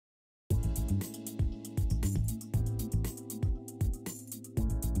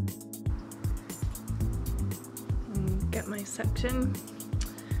my section,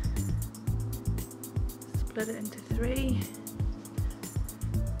 split it into 3.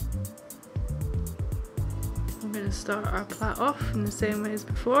 I'm going to start our plait off in the same way as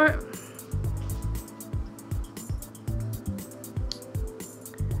before.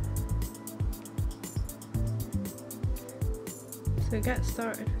 So get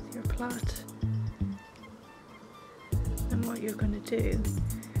started with your plait, and what you're going to do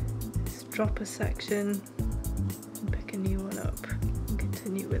is drop a section and pick a new one up and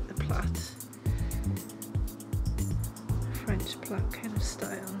continue with the plait, French plait kind of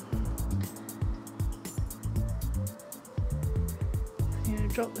style. You're going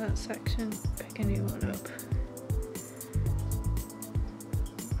to drop that section, pick a new one up.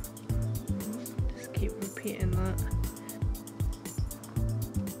 Just keep repeating that.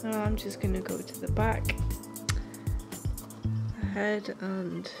 Now I'm just going to go to the back, the head,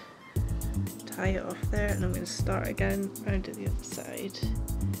 and tie it off there, and I'm going to start again round to the other side,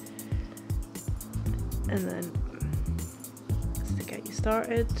 and then just to get you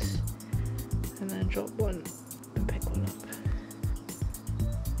started, and then drop one and pick one up.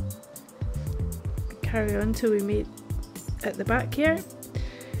 Carry on till we meet at the back here,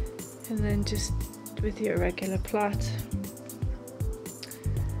 and then just with your regular plait,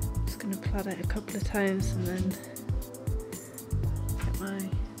 plait it a couple of times and then get my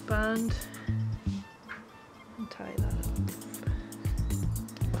band and tie that up.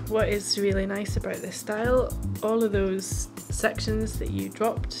 What is really nice about this style, all of those sections that you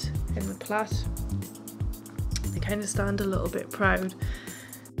dropped in the plait, they kind of stand a little bit proud.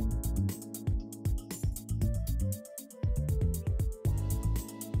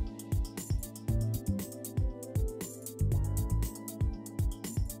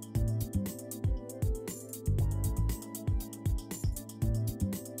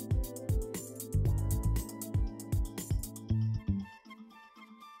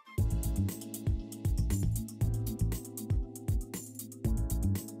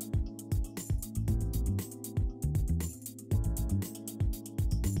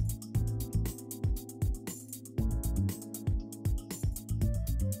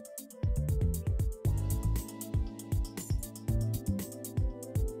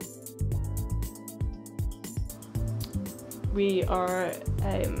 We are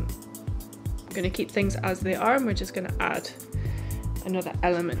going to keep things as they are, and we're just going to add another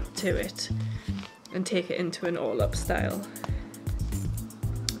element to it and take it into an all-up style.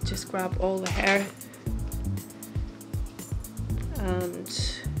 Just grab all the hair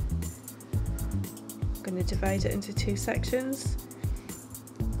and I'm going to divide it into 2 sections,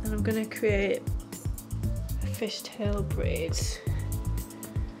 and I'm going to create a fishtail braid.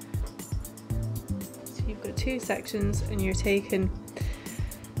 You've got 2 sections and you're taking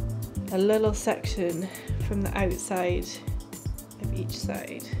a little section from the outside of each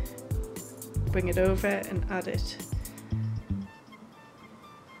side, bring it over and add it.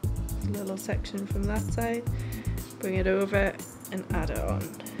 A little section from that side, bring it over and add it on.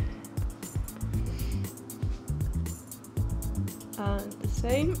 And the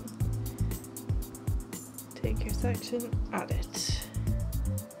same, take your section, add it.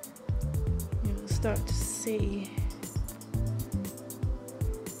 Start to see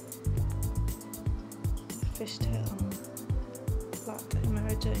the fishtail plait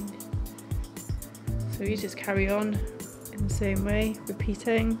emerging. So you just carry on in the same way,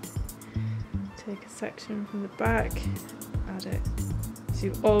 repeating. Take a section from the back, add it. So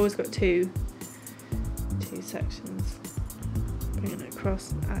you've always got two sections. Bringing it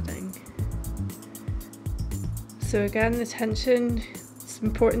across and adding. So again, the tension. It's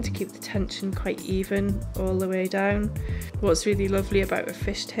important to keep the tension quite even all the way down. What's really lovely about a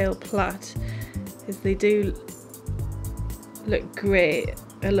fishtail plait is they do look great,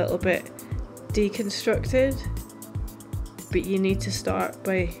 a little bit deconstructed, but you need to start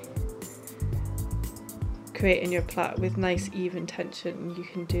by creating your plait with nice even tension. You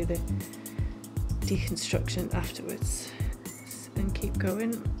can do the deconstruction afterwards and keep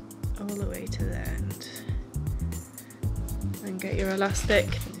going all the way to the end. And get your elastic,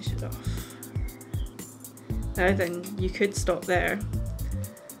 finish it off. Now then, you could stop there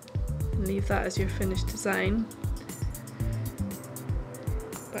and leave that as your finished design,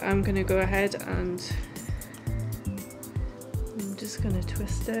 but I'm going to go ahead and I'm just going to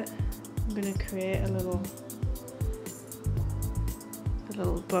twist it. I'm going to create a little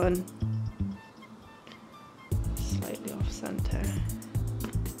bun, slightly off center.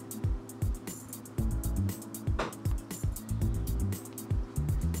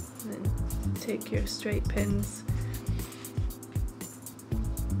 Take your straight pins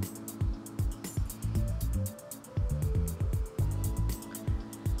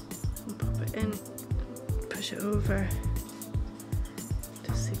it in, push it over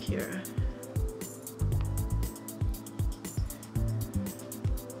to secure.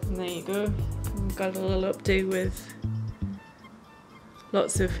 And there you go. We've got a little updo with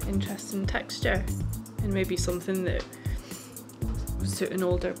lots of interesting texture, and maybe something that would suit an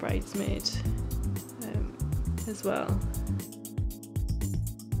older bridesmaid as well.